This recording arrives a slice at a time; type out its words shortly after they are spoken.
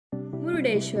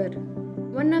Murdeshwar,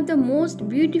 one of the most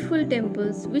beautiful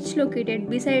temples which located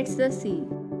besides the sea.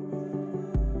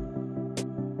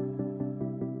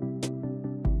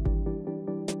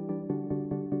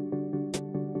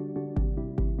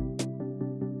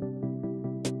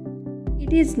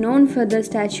 It is known for the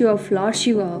statue of Lord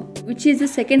Shiva, which is the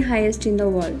second highest in the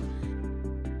world.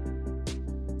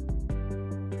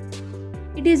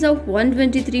 It is of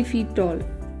 123 feet tall.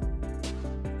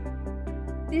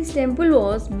 This temple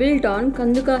was built on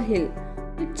Kanduka Hill,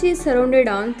 which is surrounded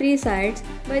on three sides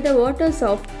by the waters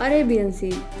of Arabian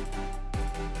Sea.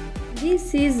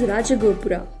 This is Raja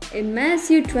Gopura, a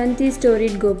massive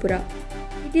 20-storied Gopura.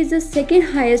 It is the second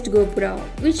highest Gopura,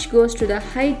 which goes to the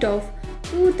height of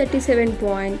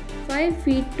 237.5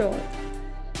 feet tall.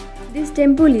 This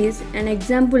temple is an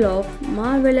example of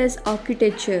marvelous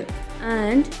architecture,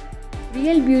 and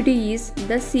real beauty is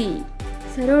the sea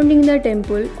surrounding the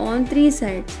temple on three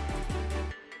sides.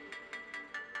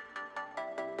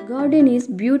 Garden is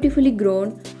beautifully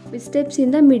grown with steps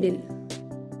in the middle.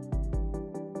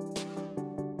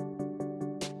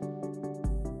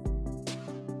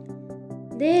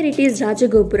 There it is Raja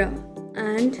Gopura,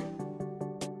 and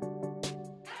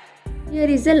here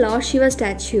is the Lord Shiva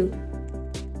statue.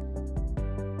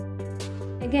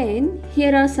 Again,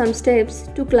 here are some steps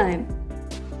to climb.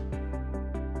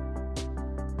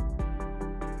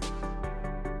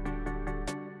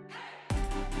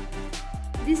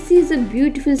 This is a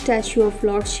beautiful statue of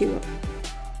Lord Shiva.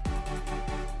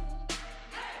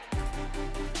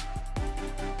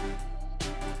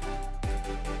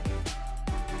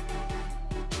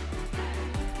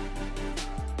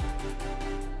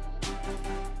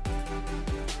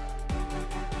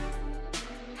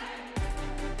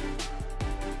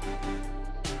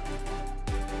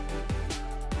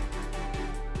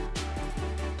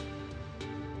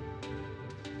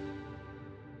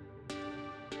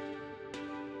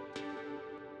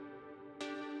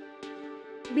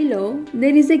 Below,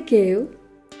 there is a cave.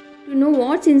 To know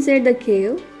what's inside the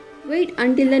cave, wait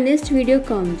until the next video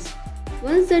comes.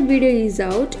 Once that video is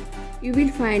out, you will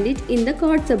find it in the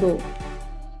cards above.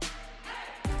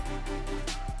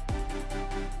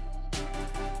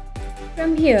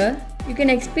 From here, you can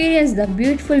experience the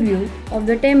beautiful view of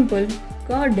the temple,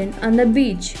 garden and the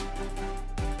beach.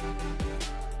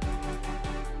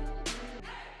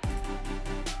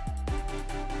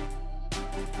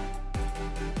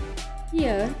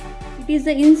 Here, it is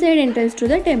the inside entrance to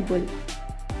the temple.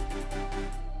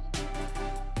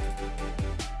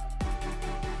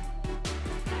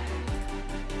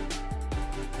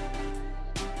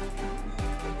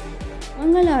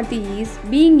 Mangal Aarti is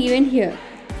being given here.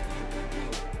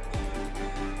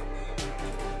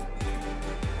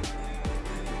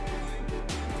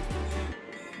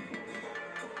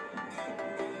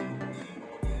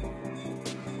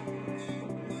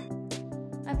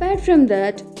 Apart from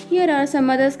that, here are some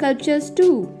other sculptures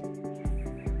too.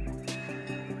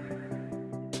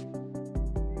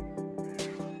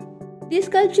 This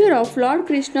sculpture of Lord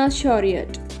Krishna's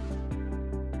chariot.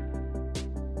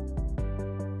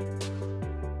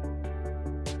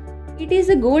 It is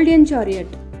a golden chariot.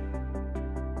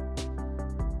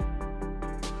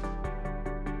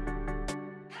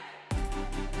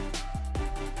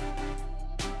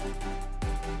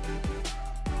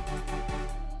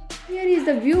 Here is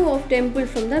the view of temple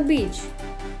from the beach.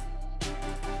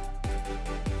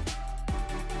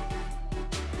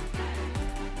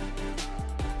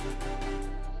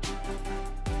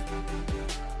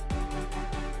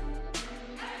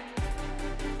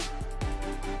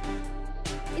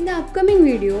 In the upcoming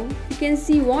video, you can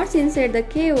see what's inside the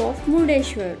cave of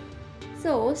Murdeshwar.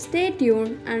 So stay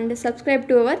tuned and subscribe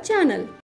to our channel.